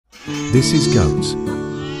This is goat.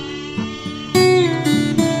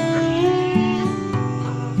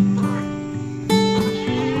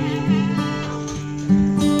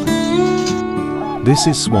 This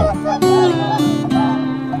is swan.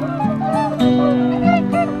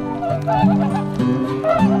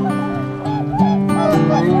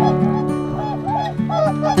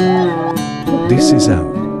 This is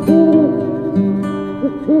owl.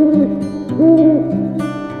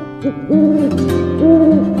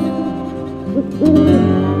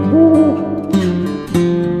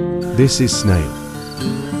 This is snail.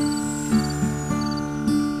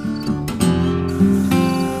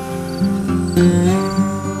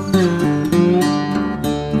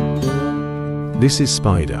 This is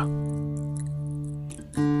spider.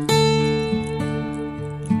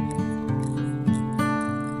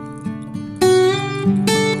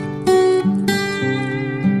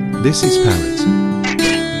 This is parrot.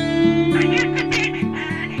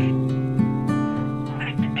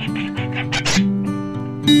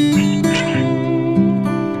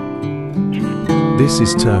 This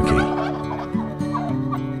is turkey.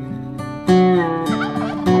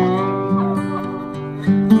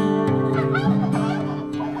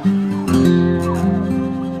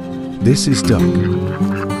 This is duck.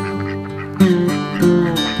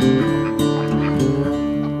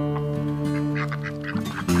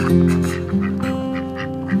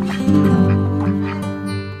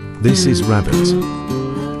 This is rabbit.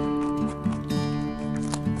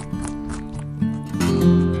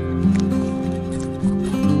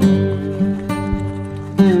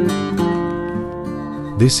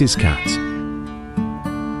 This is cat.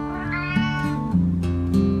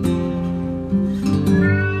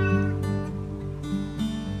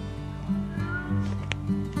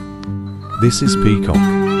 This is peacock.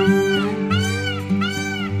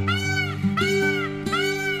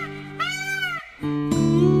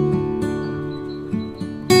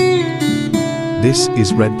 This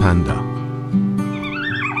is red panda.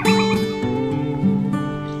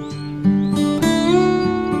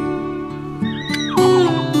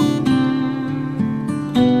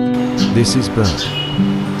 This is bird.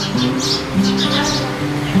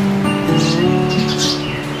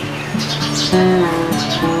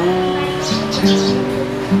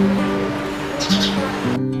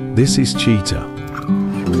 This is cheetah.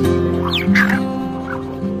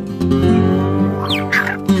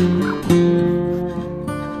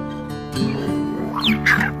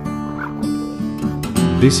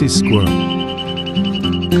 This is squirrel.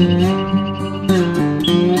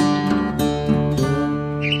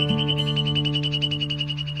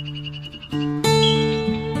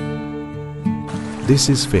 This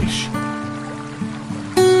is fish.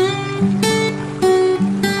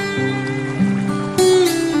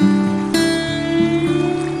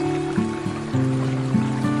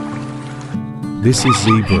 This is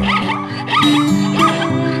zebra.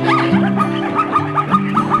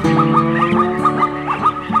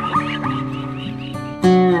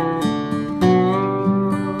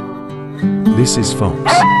 This is fox.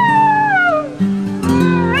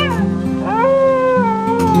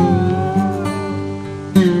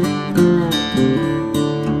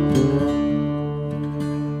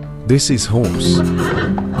 This is horse.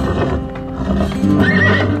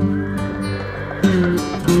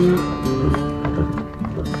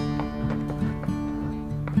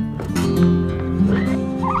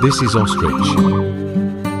 This is ostrich.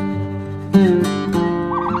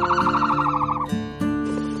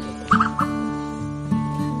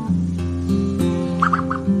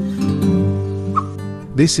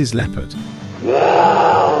 This is leopard.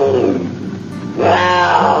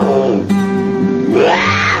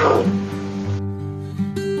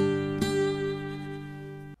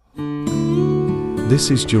 This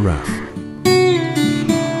is giraffe.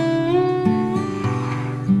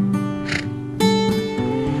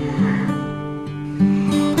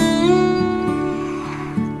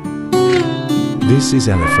 This is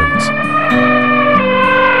elephant.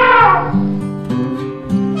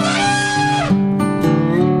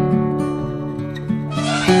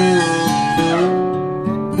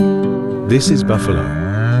 This is buffalo.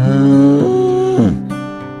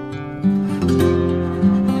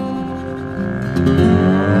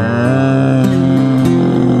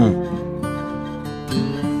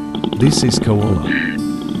 This is koala.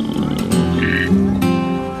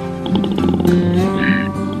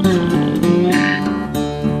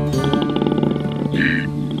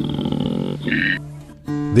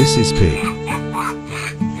 This is pig.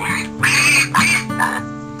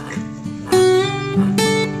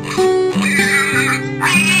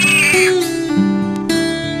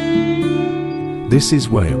 This is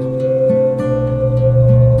whale.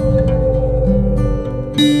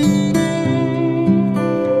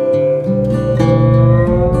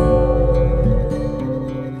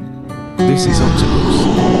 This is octopus.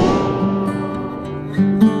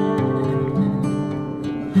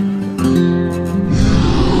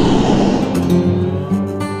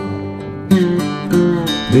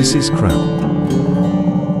 This is crab.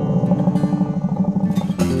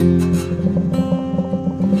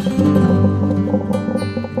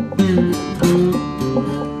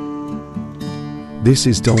 This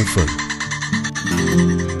is dolphin.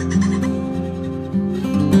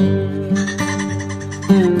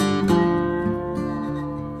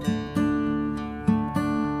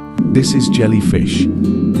 This is jellyfish.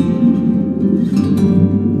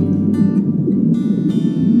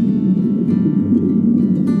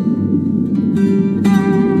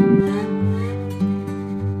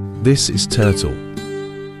 This is turtle.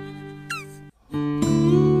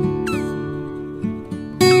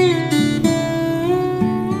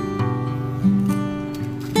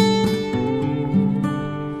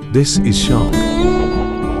 This is shark.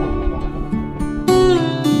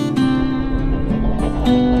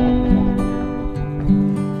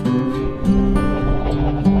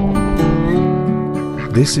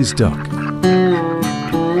 This is duck.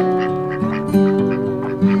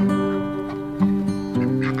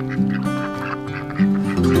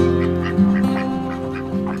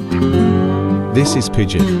 This is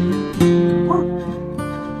pigeon.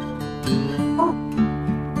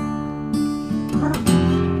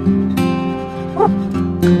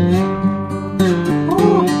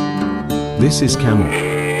 This is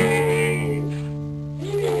camel.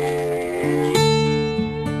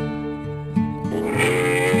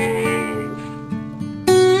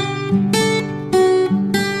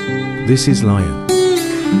 This is lion.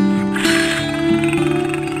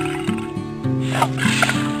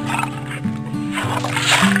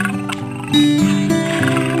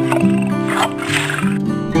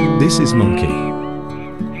 This is monkey.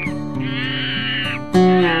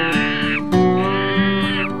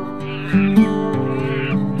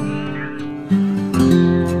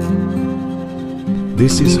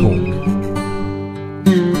 This is hawk.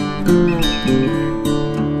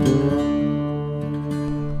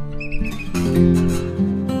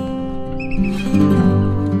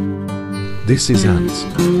 This is ant.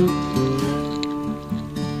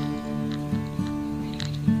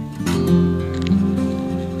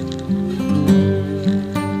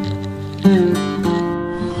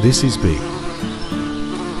 This is bee.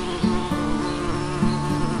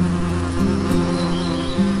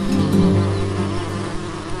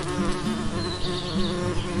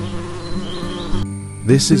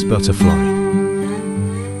 This is butterfly.